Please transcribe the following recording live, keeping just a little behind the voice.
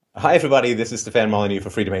Hi, everybody. This is Stefan Molyneux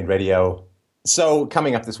for Free Domain Radio. So,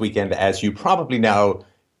 coming up this weekend, as you probably know,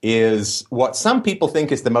 is what some people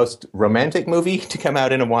think is the most romantic movie to come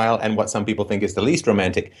out in a while, and what some people think is the least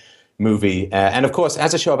romantic movie. And of course,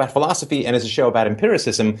 as a show about philosophy and as a show about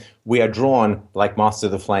empiricism, we are drawn like moths to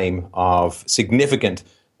the flame of significant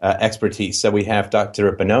expertise. So we have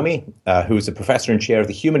Dr. Bonomi, who is a professor and chair of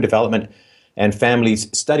the Human Development and Families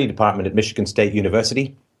Study Department at Michigan State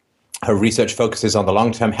University. Her research focuses on the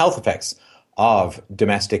long-term health effects of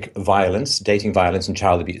domestic violence, dating violence, and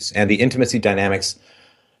child abuse, and the intimacy dynamics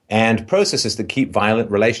and processes that keep violent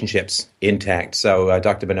relationships intact. So,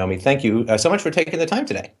 Dr. Bonomi, thank you so much for taking the time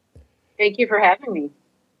today. Thank you for having me.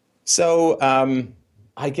 So,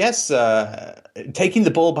 I guess taking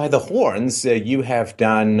the bull by the horns, you have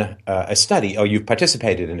done a study, or you've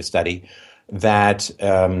participated in a study that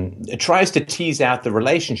tries to tease out the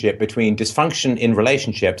relationship between dysfunction in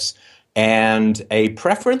relationships and a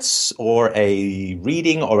preference or a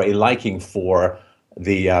reading or a liking for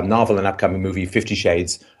the novel and upcoming movie 50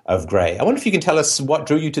 Shades of Grey. I wonder if you can tell us what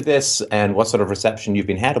drew you to this and what sort of reception you've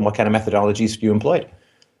been had and what kind of methodologies you employed.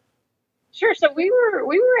 Sure. So we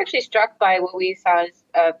were actually struck by what we saw as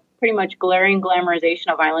a pretty much glaring glamorization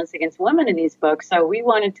of violence against women in these books. So we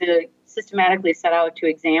wanted to systematically set out to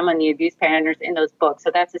examine the abuse patterns in those books.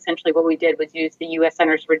 So that's essentially what we did, was use the U.S.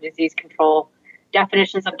 Centers for Disease Control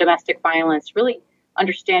definitions of domestic violence, really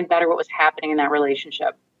understand better what was happening in that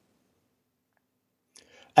relationship.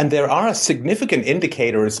 And there are significant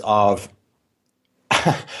indicators of,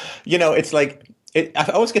 it's like,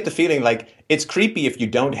 I always get the feeling like it's creepy if you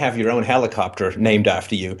don't have your own helicopter named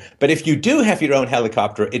after you. But if you do have your own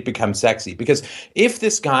helicopter, it becomes sexy. Because if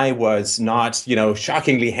this guy was not,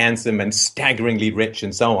 shockingly handsome and staggeringly rich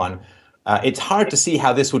and so on, it's hard to see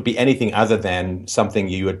how this would be anything other than something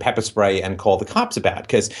you would pepper spray and call the cops about.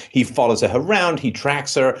 Because he follows her around, he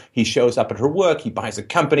tracks her, he shows up at her work, he buys a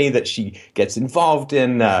company that she gets involved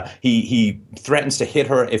in. He threatens to hit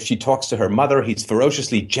her if she talks to her mother. He's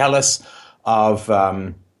ferociously jealous of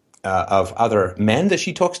other men that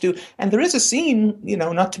she talks to. And there is a scene,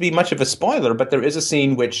 not to be much of a spoiler, but there is a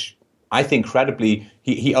scene which I think credibly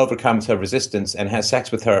he overcomes her resistance and has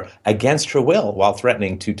sex with her against her will while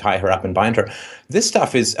threatening to tie her up and bind her. This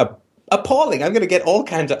stuff is appalling. I'm going to get all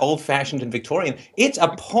kinds of old-fashioned and Victorian. It's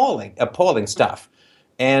appalling stuff.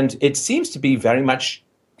 And it seems to be very much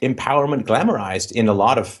empowerment glamorized in a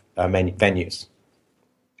lot of venues.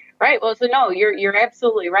 Right. Well, so no, you're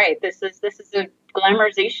absolutely right. This is a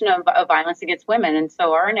glamorization of violence against women. And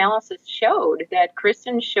so our analysis showed that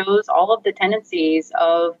Kristen shows all of the tendencies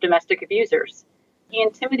of domestic abusers. He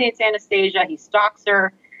intimidates Anastasia. He stalks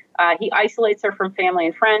her. He isolates her from family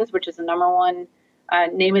and friends, which is the number one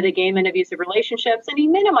name of the game in abusive relationships. And he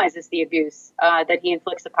minimizes the abuse that he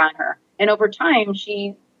inflicts upon her. And over time,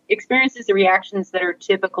 she experiences the reactions that are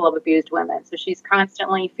typical of abused women. So she's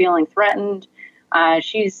constantly feeling threatened.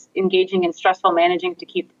 She's engaging in stressful managing to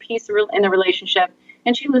keep the peace in the relationship,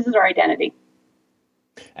 and she loses her identity.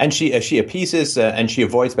 And she appeases and she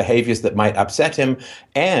avoids behaviors that might upset him.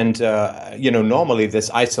 And, normally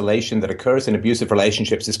this isolation that occurs in abusive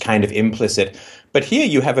relationships is kind of implicit. But here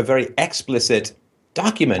you have a very explicit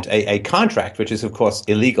document, a contract, which is, of course,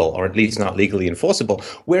 illegal, or at least not legally enforceable,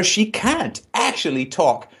 where she can't actually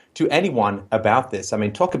talk to anyone about this. I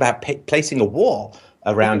mean, talk about placing a wall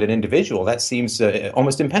around an individual. That seems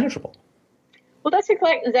almost impenetrable. Well, that's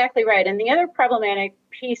exactly right. And the other problematic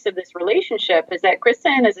piece of this relationship is that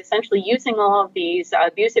Kristen is essentially using all of these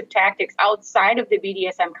abusive tactics outside of the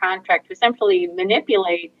BDSM contract to essentially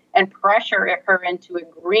manipulate and pressure her into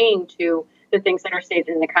agreeing to the things that are stated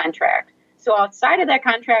in the contract. So outside of that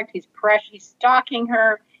contract, he's stalking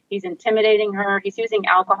her, he's intimidating her, he's using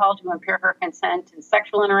alcohol to impair her consent in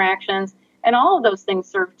sexual interactions, and all of those things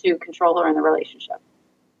serve to control her in the relationship.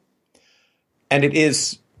 And it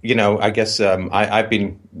is, I guess I've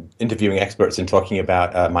been interviewing experts and talking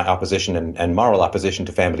about my opposition and moral opposition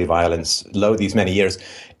to family violence these many years.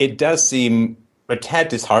 It does seem a tad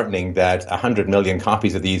disheartening that 100 million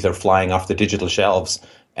copies of these are flying off the digital shelves.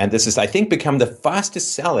 And this has, I think, become the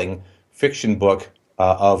fastest selling fiction book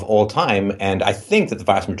of all time. And I think that the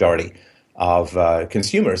vast majority of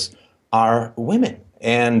consumers are women.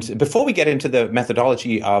 And before we get into the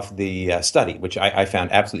methodology of the study, which I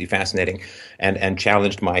found absolutely fascinating and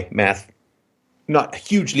challenged my math, not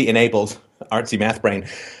hugely enabled artsy math brain,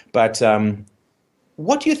 but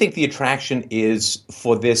what do you think the attraction is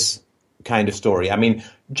for this kind of story? I mean,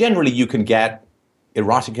 generally you can get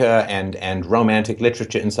erotica and romantic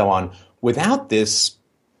literature and so on without this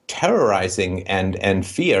terrorizing and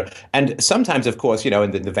fear. And sometimes, of course,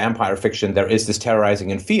 in the vampire fiction, there is this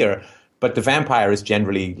terrorizing and fear. but the vampire is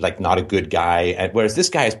generally like not a good guy. And whereas this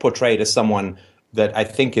guy is portrayed as someone that I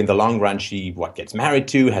think in the long run she gets married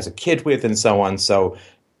to, has a kid with, and so on. So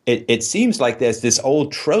it seems like there's this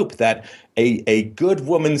old trope that a good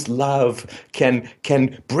woman's love can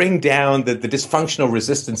bring down the dysfunctional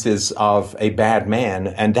resistances of a bad man,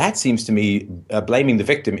 and that seems to me blaming the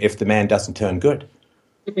victim if the man doesn't turn good.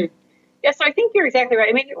 Mm-hmm. Yeah, so I think you're exactly right.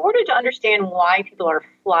 I mean, in order to understand why people are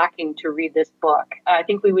flocking to read this book, I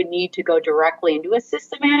think we would need to go directly and do a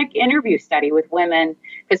systematic interview study with women,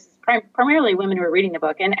 because it's primarily women who are reading the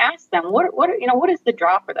book, and ask them what is the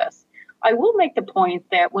draw for this. I will make the point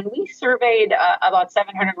that when we surveyed about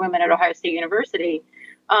 700 women at Ohio State University,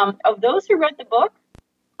 of those who read the book,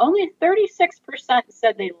 only 36%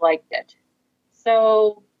 said they liked it.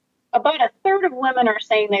 So about a third of women are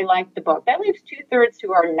saying they liked the book. That leaves 2/3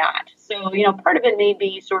 who are not. So, part of it may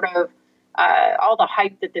be sort of all the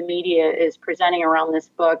hype that the media is presenting around this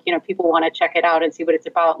book. People want to check it out and see what it's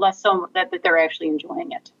about, less so that they're actually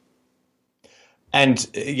enjoying it. And,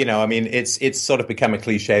 I mean, it's sort of become a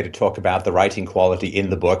cliche to talk about the writing quality in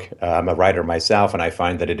the book. I'm a writer myself, and I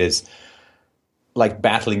find that it is like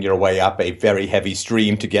battling your way up a very heavy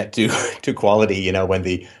stream to get to quality, when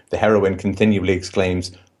the heroine continually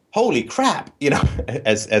exclaims, "Holy crap,"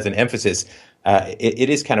 as an emphasis. It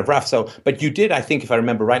is kind of rough. So, but you did, I think, if I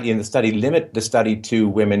remember rightly in the study, limit the study to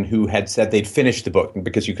women who had said they'd finished the book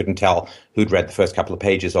because you couldn't tell who'd read the first couple of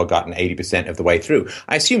pages or gotten 80% of the way through.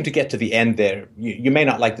 I assume to get to the end there, you may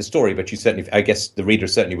not like the story, but I guess the reader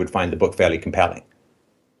certainly would find the book fairly compelling.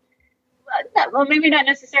 Well, maybe not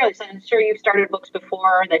necessarily. So I'm sure you've started books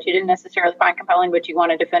before that you didn't necessarily find compelling, but you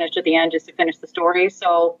wanted to finish at the end just to finish the story.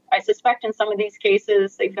 So I suspect in some of these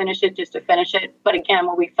cases, they finish it just to finish it. But again,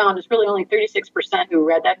 what we found is really only 36% who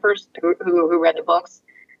read who read the books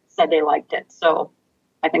said they liked it. So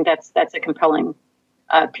I think that's a compelling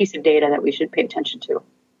piece of data that we should pay attention to.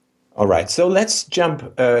 All right. So let's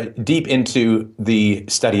jump deep into the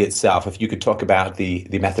study itself. If you could talk about the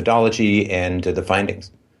methodology and the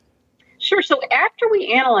findings. Sure. So after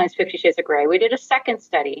we analyzed 50 Shades of Grey, we did a second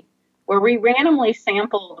study where we randomly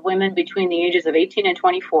sampled women between the ages of 18 and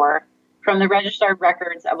 24 from the registered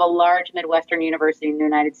records of a large Midwestern university in the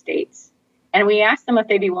United States. And we asked them if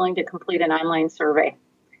they'd be willing to complete an online survey.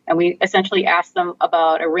 And we essentially asked them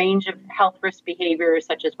about a range of health risk behaviors,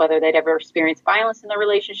 such as whether they'd ever experienced violence in their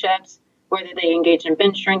relationships, whether they engaged in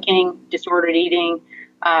binge drinking, disordered eating,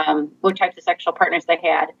 what types of sexual partners they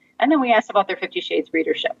had. And then we asked about their 50 Shades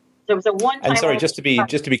readership. So it was a one-time. And sorry, just to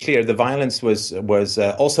be clear, the violence was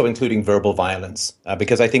also including verbal violence,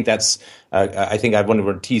 because I think I want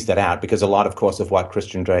to tease that out, because a lot, of course, of what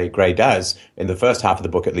Christian Grey does in the first half of the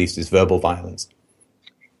book, at least, is verbal violence.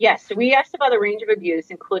 Yes, so we asked about a range of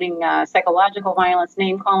abuse, including psychological violence,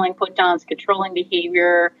 name-calling, put-downs, controlling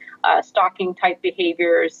behavior, stalking-type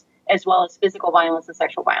behaviors, as well as physical violence and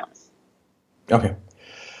sexual violence. Okay.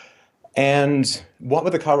 And what were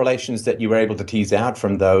the correlations that you were able to tease out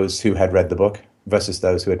from those who had read the book versus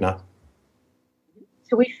those who had not?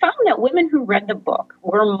 So we found that women who read the book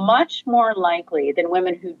were much more likely than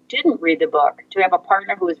women who didn't read the book to have a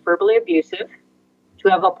partner who was verbally abusive, to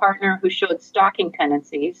have a partner who showed stalking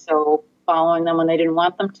tendencies, so following them when they didn't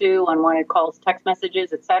want them to, unwanted calls, text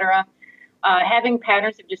messages, etc., having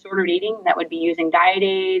patterns of disordered eating, that would be using diet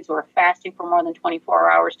aids or fasting for more than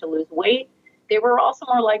 24 hours to lose weight. They were also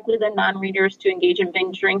more likely than non-readers to engage in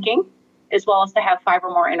binge drinking, as well as to have 5 or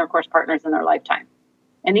more intercourse partners in their lifetime.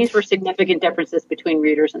 And these were significant differences between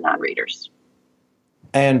readers and non-readers.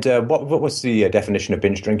 And what was the definition of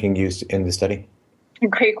binge drinking used in the study?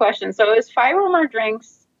 Great question. So it was 5 or more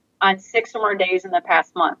drinks on 6 or more days in the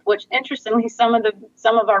past month, which interestingly, some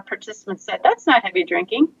of our participants said that's not heavy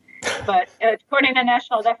drinking. But according to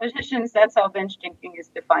national definitions, that's how binge drinking is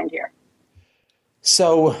defined here.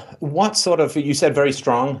 So what sort of, you said very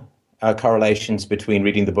strong correlations between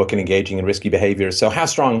reading the book and engaging in risky behavior. So how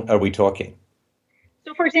strong are we talking?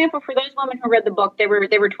 So, for example, for those women who read the book, they were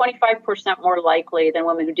 25% more likely than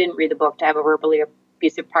women who didn't read the book to have a verbally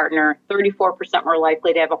abusive partner, 34% more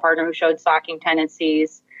likely to have a partner who showed stalking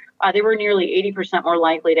tendencies. They were nearly 80% more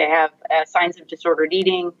likely to have signs of disordered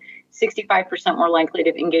eating, 65% more likely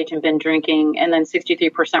to engage in binge drinking, and then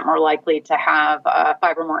 63% more likely to have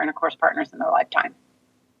 5 or more intercourse partners in their lifetime.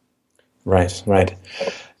 Right.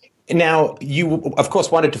 Now, you, of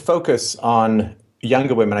course, wanted to focus on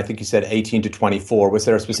younger women. I think you said 18 to 24. Was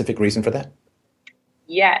there a specific reason for that?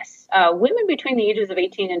 Yes. Women between the ages of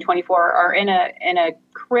 18 and 24 are in a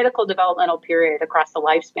critical developmental period across the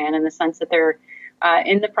lifespan, in the sense that they're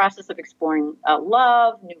in the process of exploring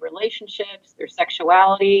love, new relationships, their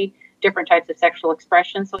sexuality. different types of sexual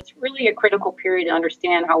expression. So it's really a critical period to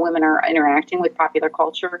understand how women are interacting with popular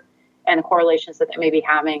culture and the correlations that they may be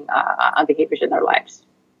having on behaviors in their lives.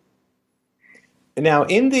 Now,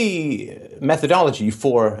 in the methodology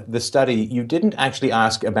for the study, you didn't actually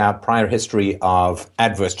ask about prior history of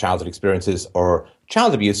adverse childhood experiences or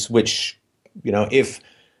child abuse, which, if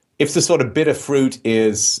the sort of bitter fruit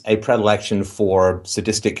is a predilection for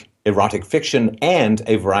sadistic erotic fiction and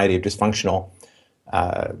a variety of dysfunctional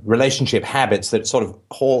relationship habits that sort of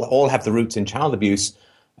all have the roots in child abuse,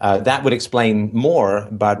 that would explain more.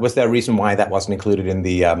 But was there a reason why that wasn't included in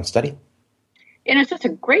the study? It's just a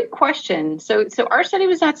great question. So our study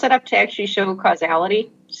was not set up to actually show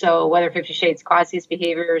causality. So whether 50 Shades caused these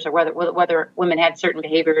behaviors or whether women had certain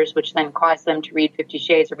behaviors which then caused them to read 50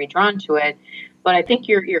 Shades or be drawn to it. But I think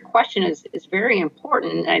your question is very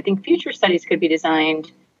important. And I think future studies could be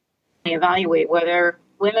designed to evaluate whether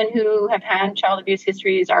women who have had child abuse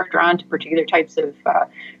histories are drawn to particular types of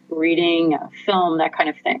reading, film, that kind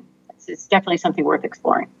of thing. It's definitely something worth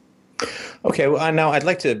exploring. Okay, well, now I'd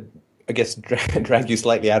like to, I guess, drag you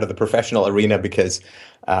slightly out of the professional arena because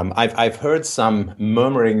I've heard some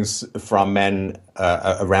murmurings from men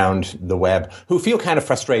around the web who feel kind of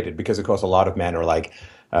frustrated because, of course, a lot of men are like,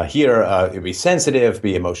 be sensitive,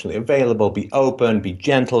 be emotionally available, be open, be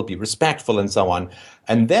gentle, be respectful, and so on.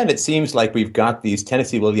 And then it seems like we've got these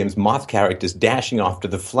Tennessee Williams moth characters dashing off to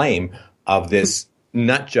the flame of this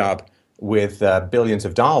nut job with billions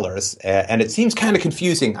of dollars. And it seems kind of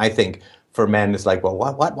confusing, I think, for men. It's like, well,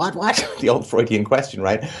 what? The old Freudian question,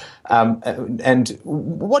 right? And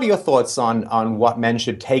what are your thoughts on what men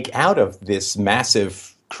should take out of this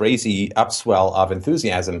massive, crazy upswell of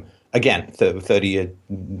enthusiasm? Again,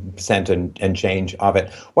 30% and change of it.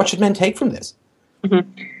 What should men take from this? Mm-hmm.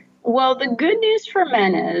 Well, the good news for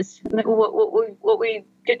men is what we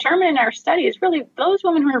determined in our study is really those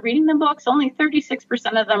women who are reading the books, only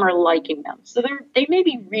 36% of them are liking them. So they may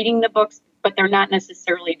be reading the books, but they're not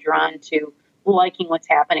necessarily drawn to liking what's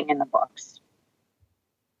happening in the books.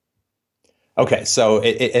 Okay, so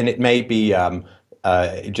it may be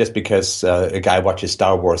just because a guy watches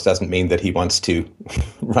Star Wars doesn't mean that he wants to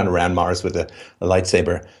run around Mars with a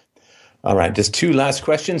lightsaber. All right, just two last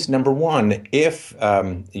questions. Number one, if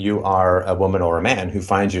you are a woman or a man who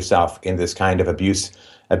finds yourself in this kind of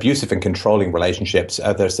abusive and controlling relationships,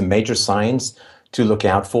 are there some major signs to look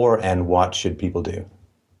out for, and what should people do?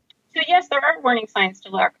 So yes, there are warning signs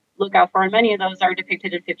to look out for, and many of those are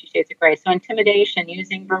depicted in 50 Shades of Grey. So intimidation,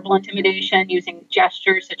 using verbal intimidation, using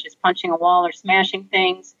gestures such as punching a wall or smashing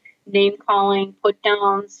things, name calling, put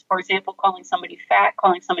downs, for example, calling somebody fat,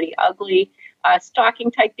 calling somebody ugly,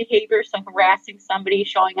 stalking type behavior, so harassing somebody,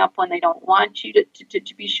 showing up when they don't want you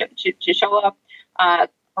to show up,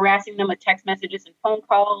 harassing them with text messages and phone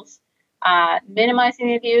calls, minimizing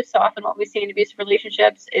the abuse. So often what we see in abusive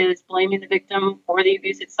relationships is blaming the victim for the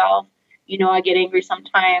abuse itself. I get angry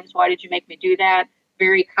sometimes. Why did you make me do that?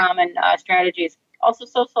 Very common strategies. Also,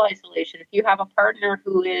 social isolation. If you have a partner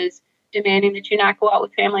who is demanding that you not go out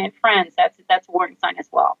with family and friends, that's a warning sign as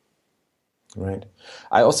well. Right.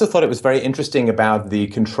 I also thought it was very interesting about the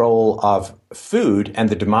control of food and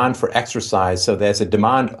the demand for exercise. So there's a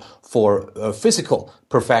demand for physical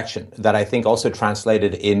perfection that I think also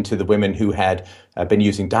translated into the women who had been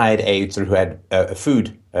using diet aids or who had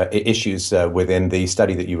food issues within the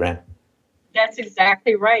study that you ran. That's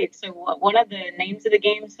exactly right. So one of the names of the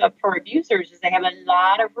games for abusers is they have a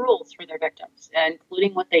lot of rules for their victims,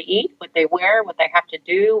 including what they eat, what they wear, what they have to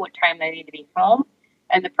do, what time they need to be home.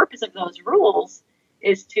 And the purpose of those rules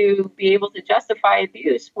is to be able to justify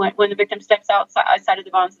abuse when the victim steps outside of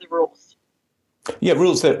the bounds of the rules. Yeah,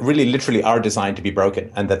 rules that really literally are designed to be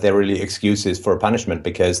broken and that they're really excuses for punishment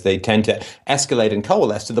because they tend to escalate and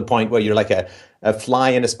coalesce to the point where you're like a fly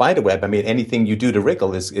in a spider web. I mean, anything you do to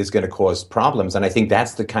wriggle is going to cause problems. And I think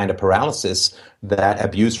that's the kind of paralysis that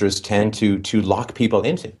abusers tend to lock people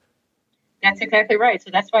into. That's exactly right. So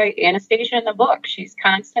that's why Anastasia in the book, she's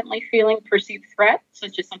constantly feeling perceived threat,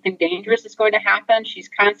 such as something dangerous is going to happen. She's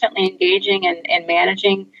constantly engaging and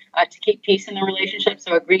managing to keep peace in the relationship.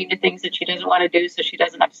 So agreeing to things that she doesn't want to do so she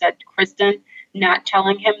doesn't upset Kristen, not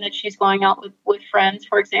telling him that she's going out with friends,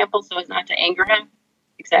 for example, so as not to anger him.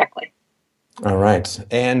 Exactly. All right.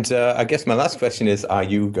 And I guess my last question is, are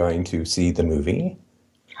you going to see the movie?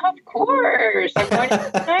 Of course. I'm going to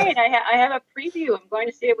tonight. I have a preview. I'm going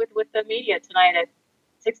to see it with the media tonight at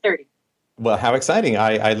 6:30. Well, how exciting.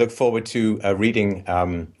 I look forward to reading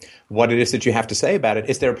what it is that you have to say about it.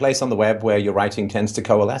 Is there a place on the web where your writing tends to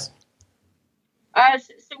coalesce?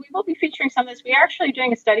 So we will be featuring some of this. We are actually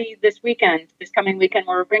doing a study this coming weekend,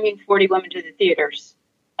 where we're bringing 40 women to the theaters.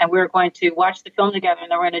 and we're going to watch the film together,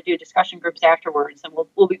 and then we're going to do discussion groups afterwards, and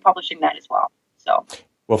we'll be publishing that as well. So.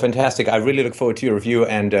 Well, fantastic. I really look forward to your review,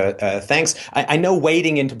 and thanks. I know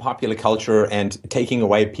wading into popular culture and taking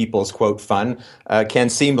away people's, quote, fun can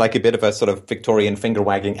seem like a bit of a sort of Victorian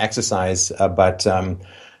finger-wagging exercise, but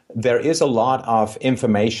there is a lot of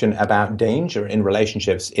information about danger in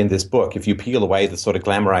relationships in this book. If you peel away the sort of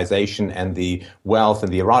glamorization and the wealth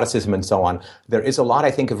and the eroticism and so on, there is a lot,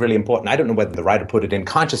 I think, of really important. I don't know whether the writer put it in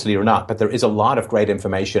consciously or not, but there is a lot of great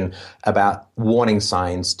information about warning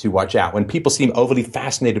signs to watch out. When people seem overly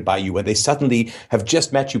fascinated by you, when they suddenly have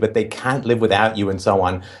just met you, but they can't live without you and so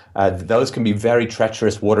on, those can be very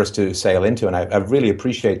treacherous waters to sail into. And I really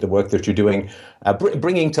appreciate the work that you're doing,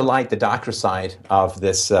 bringing to light the darker side of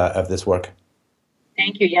this work.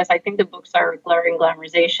 Thank you. Yes, I think the books are glaring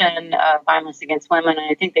glamorization of violence against women, and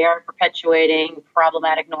I think they are perpetuating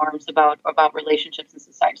problematic norms about relationships in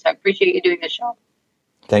society. So I appreciate you doing this show.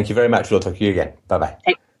 Thank you very much. We'll talk to you again. Bye-bye.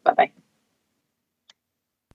 Bye-bye.